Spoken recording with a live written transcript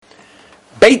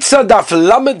Beitza daf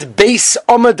lamed beis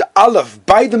omad aleph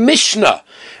by the Mishnah,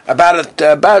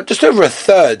 about just over a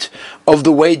third of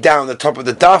the way down the top of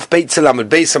the daf. Beitza lamed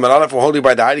beis omad aleph, we're holding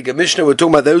by the Heilige Mishnah. We're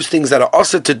talking about those things that are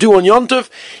also to do on Yom Tov,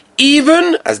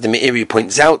 even, as the Meiri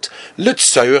points out,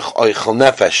 l'tzoich oichel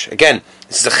nefesh. Again,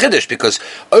 this is a chiddush because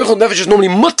oichel nefesh is normally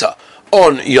mutter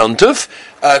on Yom Tov,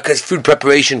 because food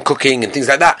preparation, cooking, and things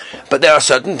like that. But there are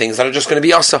certain things that are just going to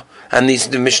be asa, and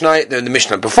the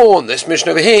Mishnah before, and this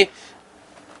Mishnah over here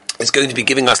is going to be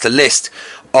giving us the list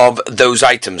of those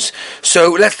items.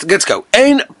 So let's go.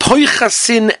 Ein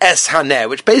poichasin es haner,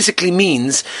 which basically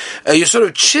means you're sort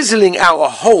of chiseling out a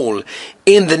hole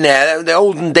in the ner. The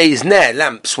olden days ner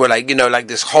lamps were like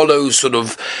this hollow sort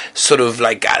of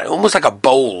like almost like a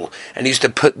bowl, and you used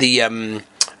to put the oil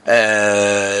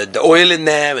in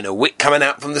there and a wick coming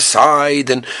out from the side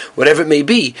and whatever it may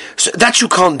be. So that you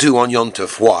can't do on Yom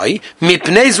Tov. Why?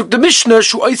 The Mishnah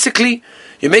shu oisekli.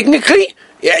 You're making a kli.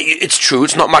 Yeah, it's true.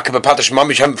 It's not makab patash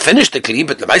mamish. You haven't finished the kli,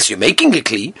 but the mice you're making a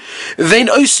kli. Vein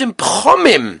oisim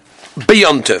pchomim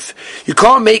beyond Tov. You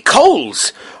can't make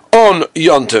coals on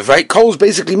Yom Tov, right? Coals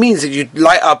basically means that you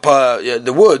light up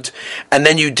the wood and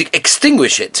then you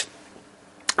extinguish it.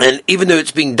 And even though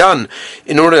it's being done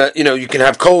in order, you can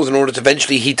have coals in order to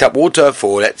eventually heat up water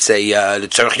for, let's say, the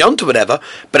tzarech Yom Tov, whatever.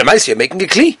 But you're making a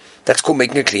kli. That's called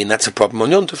making a kli, and that's a problem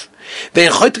on Yom Tov. Vein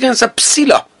choytgen sa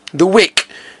psila, the wick.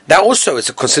 That also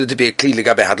is considered to be a kli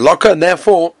legabe hadlaka, and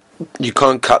therefore you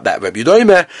can't cut that. Rabbi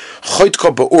Yudoymer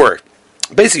choytko ba'ur.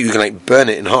 Basically, you can burn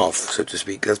it in half, so to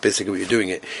speak. That's basically what you're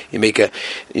doing. You make a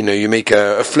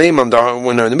flame in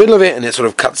the middle of it, and it sort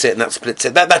of cuts it and that splits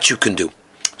it. That you can do.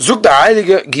 Zug da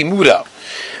heilige Gemura.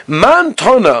 Man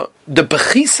tona the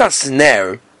bechisas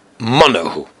ner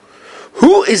monohu.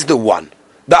 Who is the one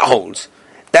that holds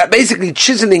that basically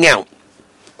chiseling out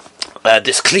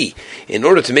this kli in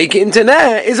order to make it into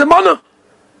ner is a mono,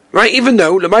 right? Even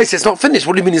though lemaisa it's not finished.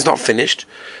 What do you mean it's not finished?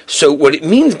 So what it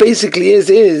means basically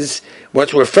is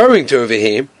what we're referring to over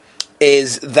here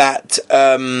is that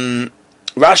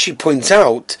Rashi points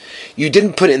out you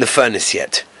didn't put it in the furnace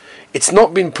yet. It's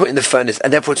not been put in the furnace,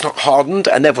 and therefore it's not hardened,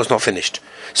 and therefore it's not finished.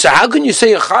 So how can you say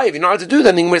you're chayiv? You're not allowed to do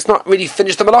that when it's not really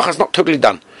finished. The malacha, it's not totally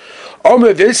done.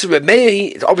 It's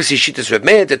obviously shittas Reb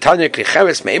Meir, the Tanya kli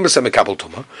cheres me'emusa mekabel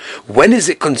tuma. When is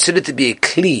it considered to be a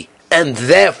kli, and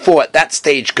therefore at that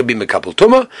stage could be mekabel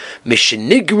tuma?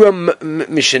 Mishenigmera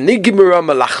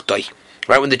malachtoi.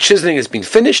 Right, when the chiseling has been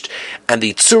finished and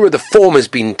the tzura, the form has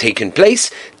been taken place.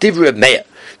 Div Reb Meir.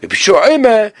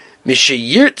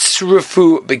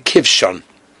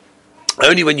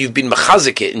 Only when you've been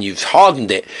mechazik it and you've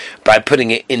hardened it by putting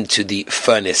it into the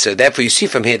furnace. So therefore you see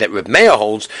from here that Reb Meir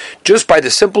holds just by the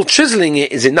simple chiseling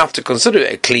it is enough to consider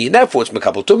it a kli, and therefore it's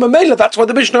mekabel tumah meila. That's why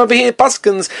the Mishnah over here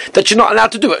paskins that you're not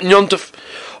allowed to do it in Yom Tov.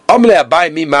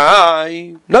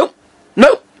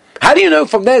 No. How do you know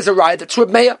from there's a raya that's Reb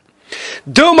Meir?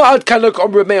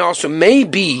 Also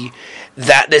maybe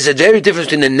that there's a very difference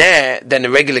between the ner than a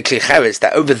regular kli cheres.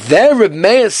 That over there, Reb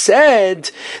Meir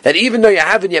said that even though you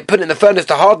haven't yet put it in the furnace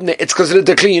to harden it, it's considered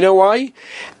a kli. You know why?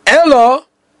 Ella,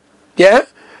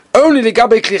 only the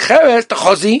gabe kli cheres, the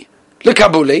chazi, the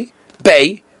kabuli,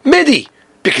 bay, midi.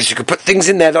 Because you can put things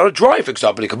in there that are dry, for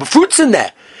example. You can put fruits in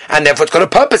there. And therefore it's got a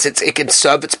purpose. It can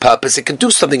serve its purpose. It can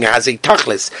do something. It has a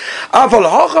tachlis. Aval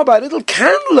hocha, by a little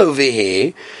candle over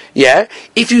here,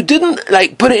 if you didn't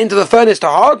put it into the furnace to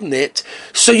harden it,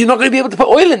 so you're not going to be able to put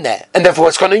oil in there. And therefore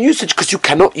it's got no usage because you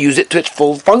cannot use it to its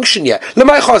full function yet.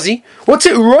 Lamai chazi, what's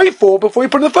it right for before you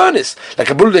put it in the furnace?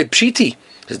 Like a bulde pshiti.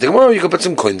 Says the Gemara, you can put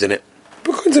some coins in it.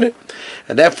 Put coins in it.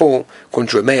 And therefore, according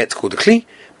to Reb Meir, it's called a kli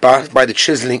by the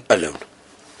chiseling alone.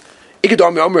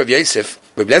 Ikadami Omer of Yosef,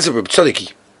 Reb Lezer Reb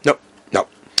Tzadiki. No.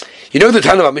 You know the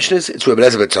Tana of our Mishnahs? It's Reb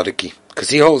Lezer Reb Tzadiki. Because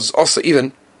he holds also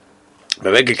even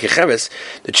Rebegel Kecheres,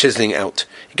 the chiseling out.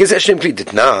 He gives that Shem Kli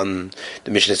Ditnan.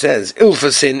 The Mishnah says,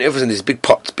 Ilfasin is big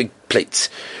pots, big plates.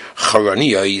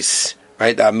 Charaniyos,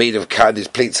 right? That are made of these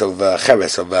plates of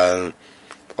cheres, of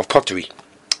pottery.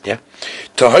 Yeah?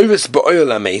 Tohovis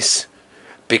ba'oil ames,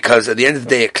 because at the end of the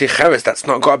day, a Kli Cheres that's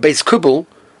not got a base kubel,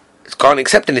 it can't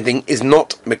accept anything, is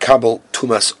not mekabel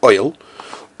tumas oil.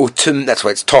 That's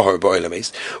why it's tohor ba'oil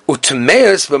ames.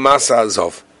 Utumeus v'masa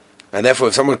azov. And therefore,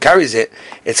 if someone carries it,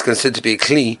 it's considered to be a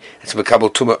kli. It's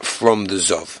mekabel tumah from the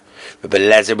zov.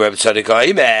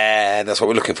 That's what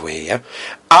we're looking for here. Yeah.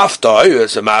 After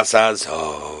v'masa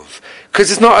azov, Because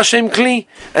it's not Hashem Kli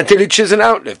until you chisel it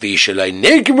out. Because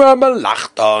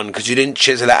you didn't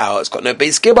chisel it out. It's got no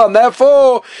base gibber. And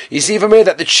therefore, you see from here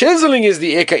that the chiseling is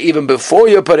the Ikka even before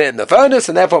you put it in the furnace,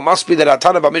 and therefore it must be that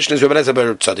Atana of our Mishnah is Rebbe Eliezer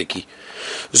ber Tzadiki.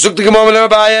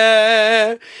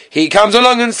 He comes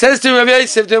along and says to Rabbi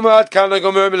Yosef,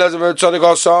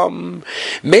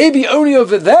 maybe only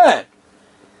over there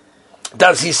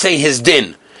does he say his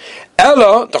din.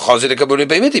 Ella, because over there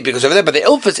by the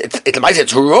Ilfus,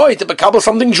 it's right to become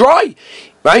something dry,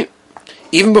 right?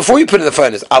 Even before you put it in the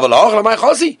furnace.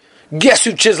 Guess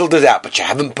who chiseled it out? But you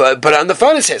haven't put it in the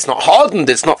furnace yet. It's not hardened,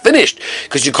 it's not finished,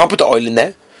 because you can't put the oil in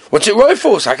there. What's it right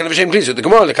for? So how can Hashem clean? So the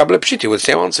Gemara, the Kabbalah Pshiti would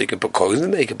say answer. You can put coins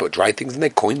in there, you can put dry things in there,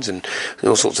 coins and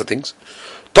all sorts of things.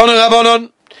 Tana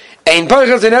Rabbanon. Ein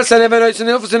Parchas in Essen, even in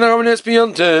Ilfus in Aramonis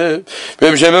Beyonte.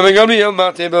 Reb Shema ben Gamliel,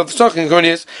 Mate, Bevsachim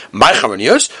Kornius. My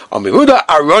Charonius, on Mehuda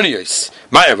Aronius.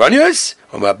 My Aronius,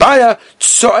 on Mabaya,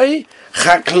 Tsoi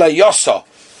Chaklayosa.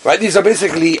 Right, these are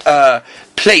basically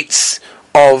plates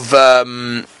of,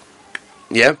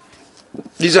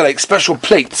 these are like special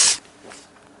plates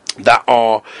that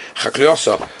are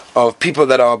Chaklayosa, of people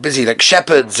that are busy, like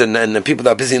shepherds and people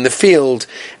that are busy in the field,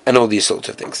 and all these sorts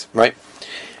of things, right?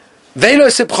 Velo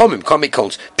sepchomim can't make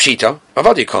cones. Pshita,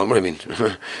 avadu can't. What do you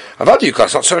mean? Avadu can't.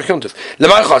 It's not sorry yontif.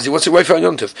 Lemay chazi. What's it way for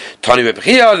yontif? Tani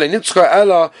rebechia lenitzcha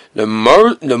ela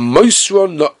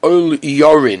lemoisron leol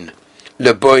yorin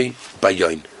leboy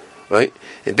bayoin. Right.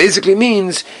 It basically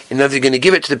means, in other, you're going to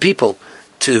give it to the people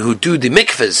who do the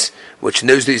mikvahs, which in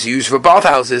those days are used for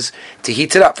bathhouses, to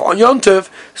heat it up on Yontov,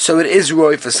 so it is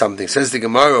roy for something. Says the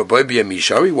Gemara, what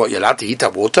you're allowed to heat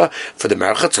up water for the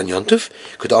merchatz on Yontov?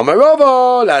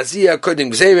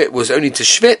 It was only to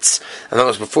Shvitz, and that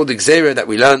was before the Gzeira that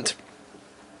we learned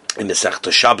in the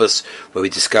Masechta Shabbos, where we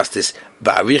discussed this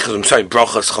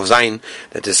Brachos Chavzayin,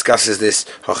 that discusses this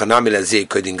Hachanami Lazir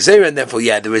Kodin Gzeira, and therefore,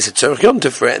 there is a Tzorch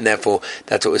Yontif for it, and therefore,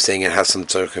 that's what we're saying, it has some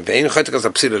Tzorch.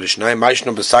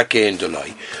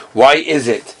 Why is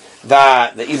it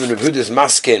that even with Huda's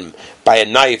maskin, by a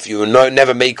knife, you will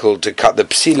never make to cut the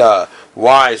psila?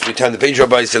 Why? As we turn the page,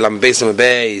 Rabbi Salam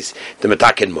Beis the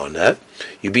Metakin Mona,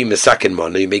 you be Mesakin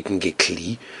Mona, you're making it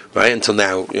kli. Right, until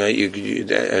now,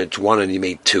 it's one and you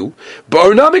made two.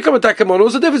 But now become a takamon.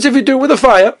 What's the difference if you do it with a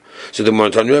fire? So the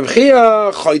Montanu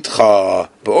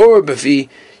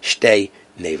stay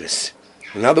nevis.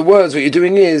 In other words, what you're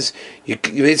doing is you're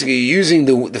basically using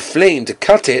the flame to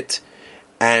cut it,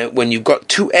 and when you've got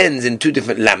two ends in two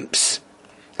different lamps.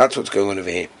 That's what's going on over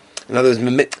here. In other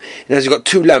words, you've got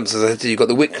two lamps, as I said, you've got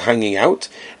the wick hanging out,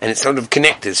 and it's sort of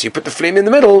connected. So you put the flame in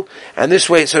the middle, and this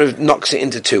way it sort of knocks it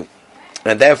into two.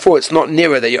 And therefore, it's not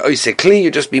nearer that you're oisekli, you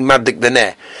just be maddik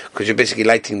daneh, because you're basically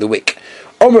lighting the wick.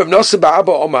 Omer of Nosaba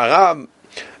Abba Omaram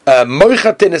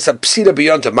Moichatin is a psida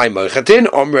beyond of my Moichatin,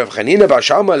 Omer of Chanina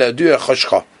Bashama Le'adu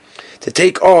Choshcha, to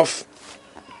take off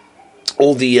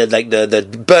all the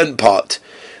the burnt part,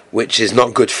 which is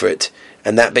not good for it,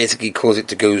 and that basically causes it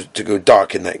to go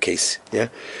dark in that case. Yeah.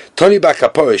 Tony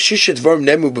Bakapora Shishet Vorm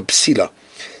Nemu B'Psila.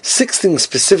 6 things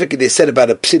specifically they said about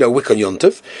a psida wick on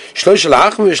Yontov. Shlosh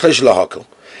lahachme v'shlosh lahakel.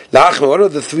 Lahachme, what are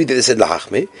the 3 that they said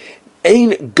lahachme?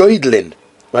 Ein goidlin.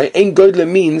 Right? Ein goidlin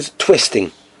means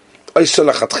twisting. Oiso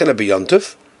lachatchila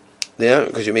b'Yontov. Yeah,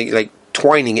 because you make it like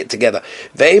twining it together.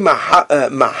 Ve'ei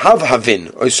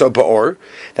mahavhavin. Oiso ba'or.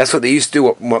 That's what they used to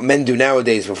do, what men do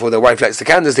nowadays before their wife lights the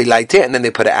candles. They light it and then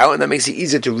they put it out, and that makes it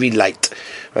easier to relight.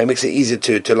 Right? It makes it easier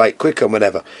to light quicker and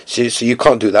whatever. So you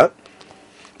can't do that.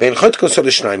 What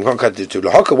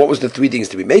was the 3 things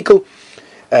to be makel?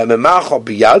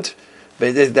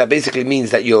 That basically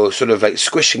means that you're sort of like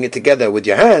squishing it together with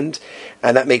your hand,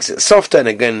 and that makes it softer, and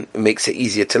again it makes it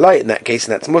easier to light in that case,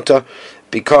 and that's mutter,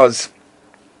 because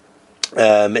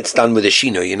it's done with a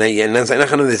shino, and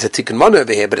there's a tikkun mana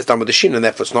over here, but it's done with a shino, and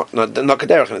therefore it's not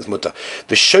kaderach, and it's mutter.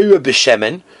 V'shoya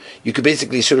b'shemen, you could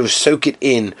basically sort of soak it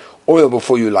in oil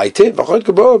before you light it, because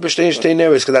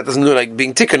that doesn't look like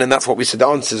being tikkun, and that's what we said the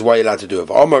answer is why you're allowed to do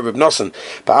it. Omar Reb Nosson,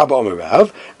 Ba'aba Omar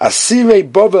Rav, Asirei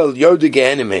Bovel Yoda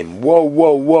Gehenim.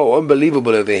 Whoa,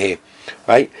 unbelievable over here,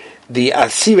 right? The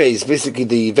Asirei is basically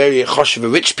the very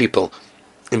choshev rich people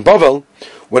in Bovel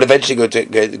would eventually go to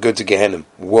Gehenim.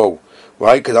 Whoa.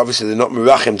 Right, because obviously they're not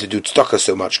mirachim to do tzedakah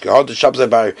so much.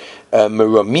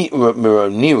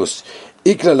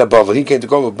 Ikla lebavel, he came to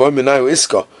go with boy menayu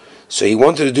iska, so he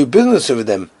wanted to do business with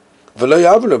them. V'lo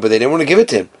yavlo, but they didn't want to give it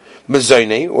to him.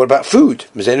 Mezayne, what about food?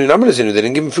 Mezayne namalazinu, they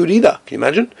didn't give him food either. Can you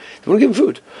imagine? They wouldn't give him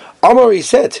food. Amar, he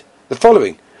said the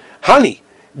following: Honey,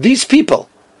 these people,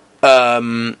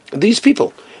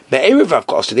 Me'erev Rav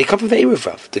Kosta, they come from the Erev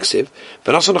Rav, Tiksiv.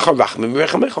 But also Nachar Rachamim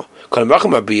Merechamecha. Kol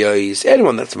Racham Abiyah,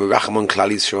 anyone that's Meracham on Klal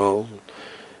Yisrael,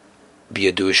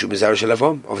 Biyadu Yishu Mizar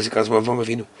Shalavom, obviously comes from Avom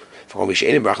Avinu. For Mish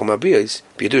Einim Racham Abiyah,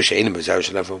 Biyadu Sheinim Mizar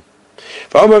Shalavom.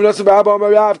 Anyone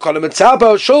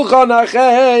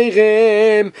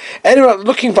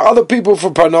looking for other people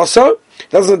for parnasa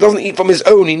doesn't eat from his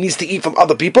own. He needs to eat from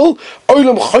other people. He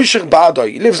lives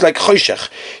like choshech.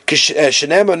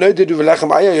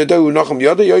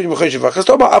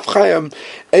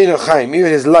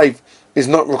 Even his life is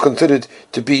not considered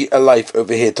to be a life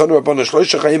over here.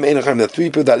 The three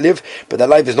people that live, but their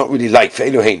life is not really life.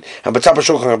 And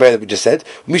that we just said,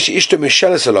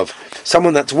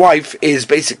 someone that's wife is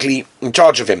basically in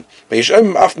charge of him.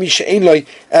 Someone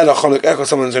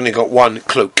that's only got one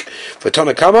cloak. For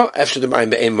Tanakama, after the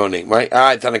Ma'im morning, right?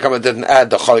 Tanakama didn't add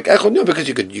the cholik echad, no, because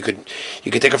you could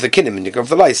take off the kinnim and you could have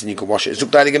the lice and you could wash it. Zuk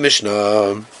Dalige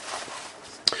Mishnah.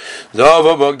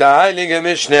 Zovobog the Heilige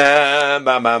Mishnah.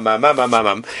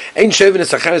 Ein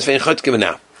Chauvinist Acharis vein Chot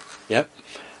Gimena. Yeah.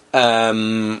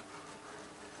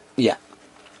 Yeah.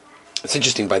 It's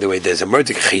interesting, by the way. There's a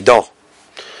Murdik Chidah.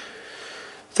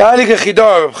 The Heilige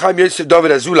Chidah, Chaim Yosef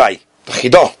David Azulai. The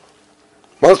Chidah.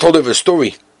 Well told over a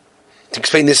story to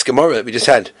explain this Gemara that we just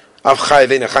had. Av Chai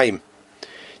vein Chaim.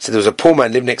 So there was a poor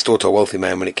man lived next door to a wealthy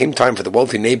man. When it came time for the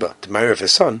wealthy neighbor to marry off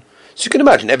his son, so you can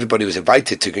imagine everybody was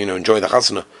invited to enjoy the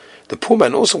chasana. The poor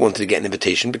man also wanted to get an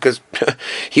invitation because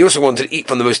he also wanted to eat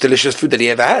from the most delicious food that he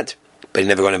ever had, but he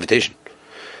never got an invitation.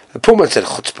 The poor man said,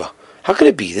 "Chutzpah, how can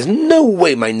it be? There's no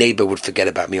way my neighbor would forget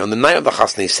about me. On the night of the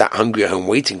chasana, he sat hungry at home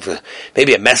waiting for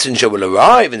maybe a messenger will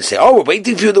arrive and say, 'Oh, we're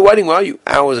waiting for you at the wedding. Where are you?'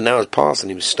 Hours and hours passed, and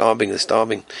he was starving and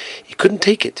starving. He couldn't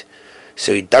take it,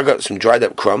 so he dug up some dried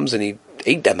up crumbs and he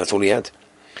ate them. That's all he had.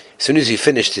 As soon as he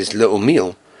finished his little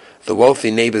meal, the wealthy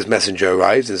neighbor's messenger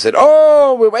arrived and said,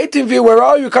 'Oh, we're waiting for you. Where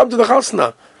are you? Come to the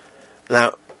chasna.'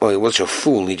 Now, well, he was a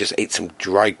fool. He just ate some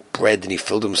dry bread and he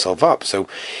filled himself up. So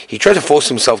he tried to force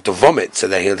himself to vomit so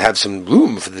that he'll have some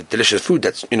room for the delicious food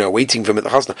that's waiting for him at the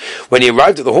chasna. When he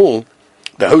arrived at the hall,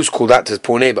 the host called out to his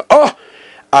poor neighbor, 'Oh,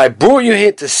 I brought you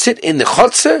here to sit in the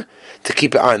chutzah to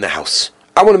keep an eye on the house.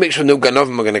 I want to make sure no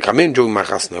ganovim are going to come in during my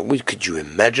chasna.' Could you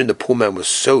imagine? The poor man was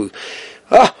so...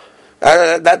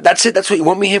 that's it. That's what you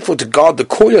want me here for, to guard the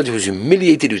courtyard. He was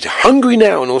humiliated. He was hungry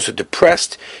now and also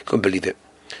depressed. Couldn't believe it.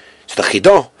 So the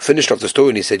Chidah finished off the story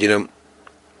and he said,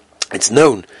 it's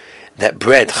known that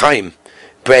bread, lechem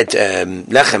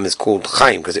is called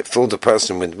chaim because it fills a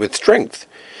person with strength.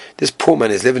 This poor man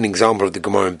is living an example of the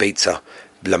Gemara in Beitzah,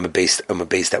 base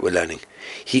that we're learning.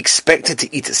 He expected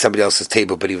to eat at somebody else's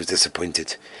table, but he was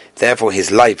disappointed. Therefore, his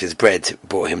bread,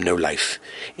 brought him no life.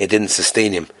 It didn't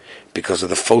sustain him, because of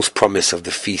the false promise of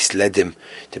the feast led him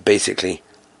to basically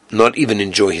not even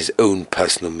enjoy his own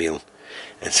personal meal.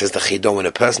 And says the Chidah, when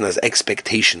a person has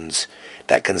expectations,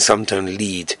 that can sometimes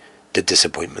lead to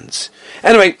disappointments.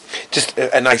 Anyway, just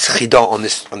a nice Chidah on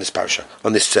this parasha,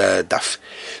 on this daf.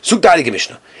 Zuk Dalige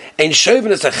Mishnah. Ein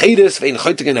Chauvinist Acharis vein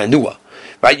Chotigen Anua.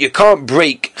 Right, you can't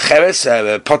break cheres,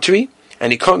 pottery,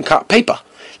 and you can't cut paper.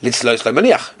 Litzlos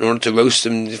Lamaniach, in order to roast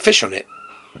some fish on it.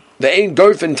 There ain't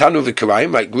Gorfen Tanu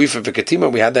V'Karayim, like Grifa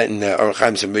V'Katima, we had that in Orach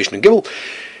Chaim Simration and Gimel.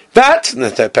 That, in the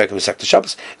third parak of Masechta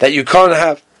Shabbos, that you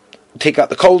can't take out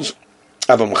the coals,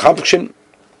 have them chabkshin,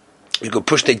 you can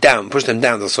push them down,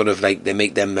 they'll sort of like, they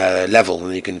make them level,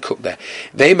 and you can cook there.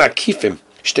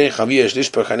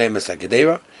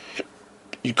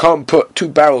 You can't put two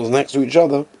barrels next to each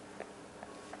other,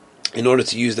 in order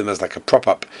to use them as like a prop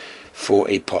up for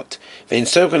a pot. You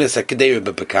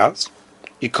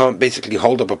can't basically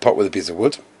hold up a pot with a piece of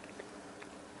wood.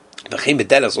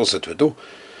 Also to a door.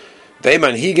 You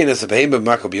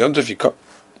can't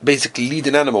basically lead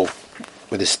an animal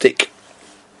with a stick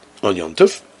on Yom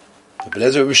Tov.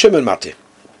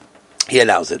 He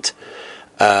allows it.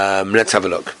 Let's have a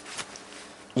look.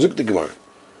 Zuk the Gemara.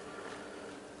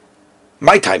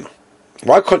 My timer.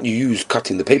 Why can't you use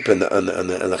cutting the paper and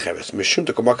the cheres? Mishum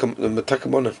takamakam.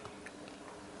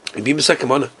 Be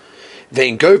mesakamana.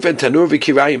 Vein goven tanur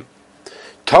v'kirayim.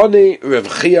 Tani Rav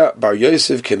Chia bar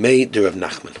Yosef kemei de Rav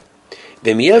Nachman.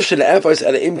 V'miyev shele'efos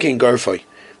ele'im kein gorfoi.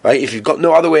 Right? If you've got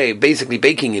no other way of basically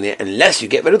baking in it, unless you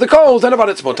get rid of the coals, then about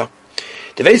it's mutter.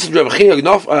 The vase of Rav Chia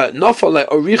nafal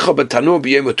le'oricha b'tanur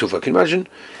b'yom ha'tufa. Can you imagine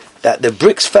that the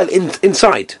bricks fell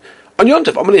inside on Yom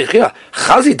Tov? Amalei Chia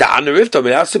chazi da'an rivta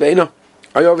me'asu beina.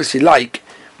 I obviously like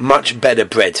much better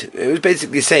bread. It was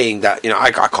basically saying that,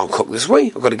 I can't cook this way,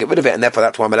 I've got to get rid of it, and therefore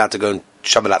that's why I'm allowed to go and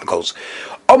shove it out the coals.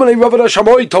 Amalei Rav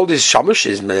Shammai told his shamash,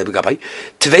 his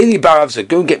Teveli Baravza,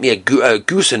 go and get me a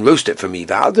goose and roast it for me.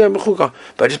 But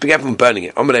I just began from burning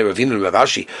it. Amalei Ravina Rav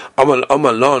Ashi,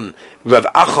 Amalon Rav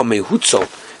Acha Mehutzel,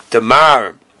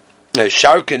 Damar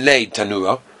Sharkin Lei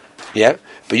Tanura,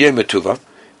 but Yom Tuva.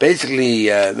 Basically,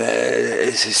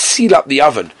 seal up the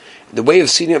oven. The way of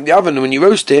sealing up the oven, when you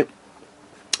roast it,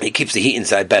 it keeps the heat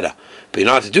inside better. But you're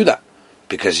not allowed to do that,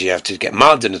 because you have to get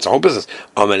mud, and it's a whole business.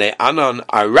 Amalei Anan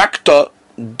Arakta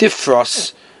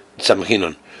Difros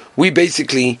Samchinon. We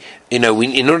basically, in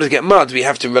order to get mud, we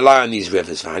have to rely on these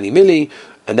rivers for Hani Mili,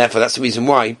 and therefore that's the reason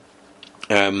why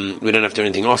we don't have to do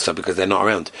anything also, because they're not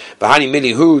around. But Hani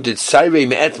Mili, who did Sairei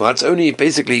Me'etma, it's only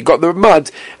basically got the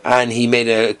mud, and he made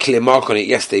a clear mark on it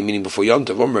yesterday, meaning before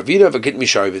Yontav. Ravina, if it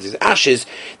Mishari, if it's ashes,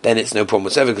 then it's no problem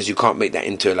whatsoever, because you can't make that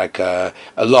into like a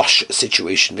losh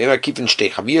situation. Maybe I keep in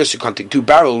Shtei Chavios, you can't take 2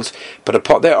 barrels, put a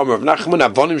pot there, Rav Nachman,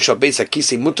 Avonim Shal Beis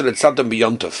HaKisei Mutar L'Tzadam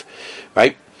B'Yontav.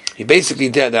 Right? He basically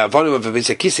did the avonim of a Beis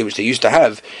HaKisei, which they used to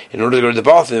have, in order to go to the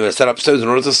bathroom, they would set up stones in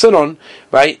order to sit on,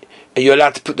 right? And you're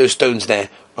allowed to put those stones there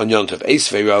on Yontav.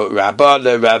 Eisvei Rabba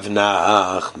le Rav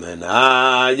Nachman.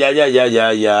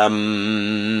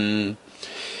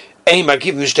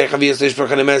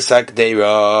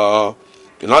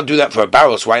 You'll not do that for a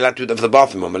barrel, so why not do that for the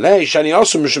bathroom? No,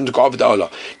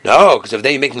 because if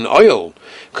they're making oil,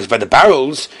 because by the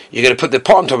barrels, you're going to put the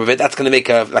pot on top of it, that's going to make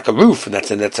a roof, and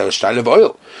that's a style of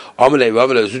oil. If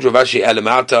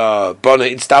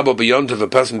a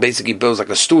person basically builds like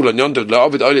a stool on Yontav,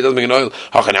 oil, it doesn't make an oil.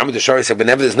 Whenever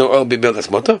there's no oil being built,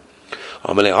 that's mutter.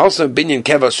 Also, binyan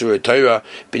keva asur Torah,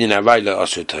 binyan aray lo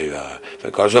asur Torah.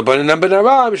 Because rabbanan and ben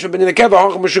aray, mishum binyan keva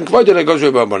hacham mishum kvodah le goes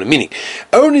rabbanan. Meaning,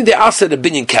 only the asa the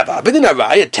binyan keva, binyan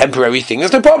aray, a temporary thing.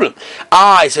 There's no problem.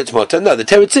 So it's mutter. No, the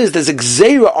teretz is there's a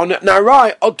gzeira on an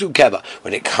aray otu keva.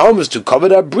 When it comes to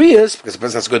covered abrias, because the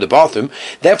person has to go to the bathroom,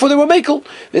 therefore they were makel.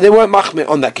 They weren't machmir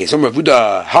on that case. Right?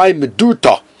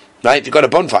 If you've got a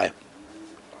bonfire.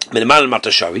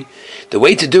 The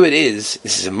way to do it is,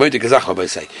 this is a murder gazach, I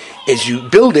say, is you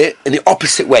build it in the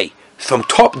opposite way, from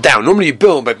top down. Normally you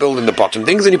build by building the bottom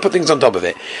things and you put things on top of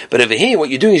it. But over here, what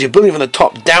you're doing is you're building from the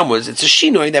top downwards. It's a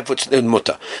shinoi, therefore it's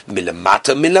mutter.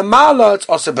 Milamata, milamala, it's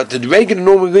also, but the regular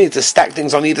normal way is to stack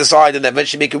things on either side and then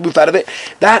eventually make a roof out of it.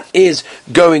 That is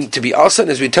going to be asa.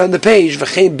 And as we turn the page,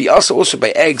 v'chein be asa, also by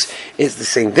eggs, is the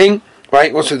same thing.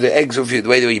 Right, also the eggs, the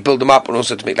way that you build them up, and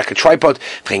also to make like a tripod,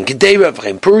 v'chein gedera,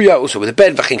 v'chein puria, also with a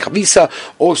bed, v'chein chavisa,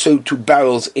 also 2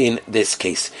 barrels in this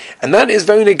case. And that is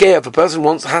very negaya. If a person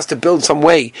has to build some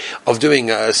way of doing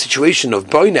a situation of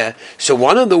boiner, so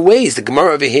one of the ways, the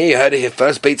Gemara over here, you heard it here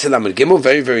first, Beit Salam Gimel,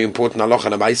 very, very important halacha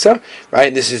and amaisa,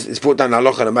 right? This is, it's brought down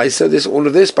halacha and amaisa, all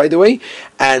of this, by the way,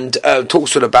 and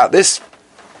talks sort of about this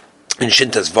in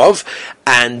Shintas Vov,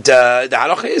 and the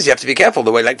halacha is you have to be careful.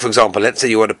 The way, like for example, let's say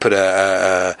you want to put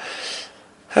a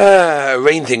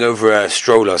rain thing over a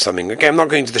stroller or something. Okay, I'm not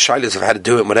going to the shilas of how to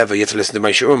do it, whatever. You have to listen to my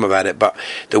shurim about it. But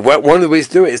one of the ways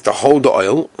to do it is to hold the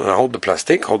oil, hold the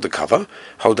plastic, hold the cover,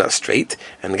 hold that straight,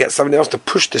 and get somebody else to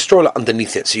push the stroller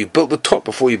underneath it. So you built the top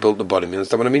before you built the bottom. You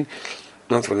understand what I mean?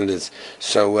 That's what it is.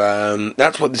 So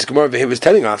that's what this Gemara over here is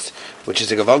telling us, which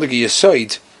is a gavaldige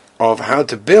yesod of how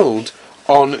to build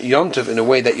on Yontav in a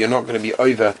way that you're not going to be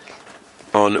over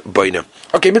on Boina.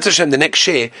 Okay, Mitzvah Hashem, the next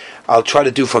share I'll try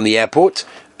to do from the airport,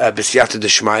 B'siyata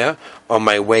D'Shmaya, on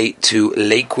my way to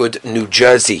Lakewood, New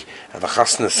Jersey. I have a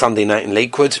chasna Sunday night in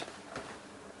Lakewood.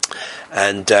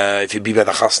 And if you'd be by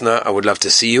the chasna, I would love to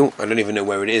see you. I don't even know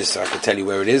where it is, so I can tell you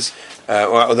where it is.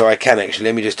 Although I can actually,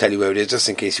 let me just tell you where it is, just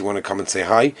in case you want to come and say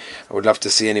hi. I would love to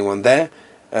see anyone there.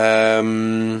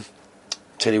 Tell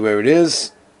you where it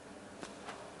is.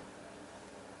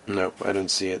 No, I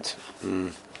don't see it.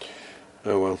 Oh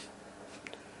well.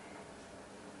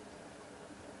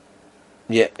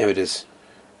 Yeah, here it is.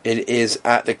 It is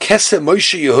at the Kesser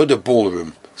Moshe Yehuda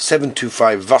Ballroom,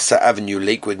 725 Vassar Avenue,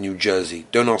 Lakewood, New Jersey.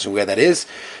 Don't ask me where that is,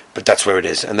 but that's where it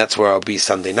is, and that's where I'll be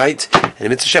Sunday night, and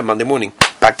Mitzvah Hashem Monday morning,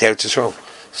 back to Eretz Yisrael.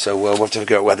 So we'll have to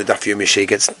figure out where the Daf Yom Yishai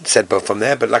gets said both from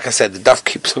there, but like I said, the Daf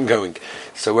keeps on going.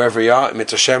 So wherever you are,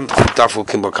 Mitzvah Hashem, the Daf will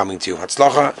keep on coming to you.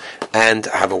 Hatzlacha, and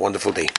have a wonderful day.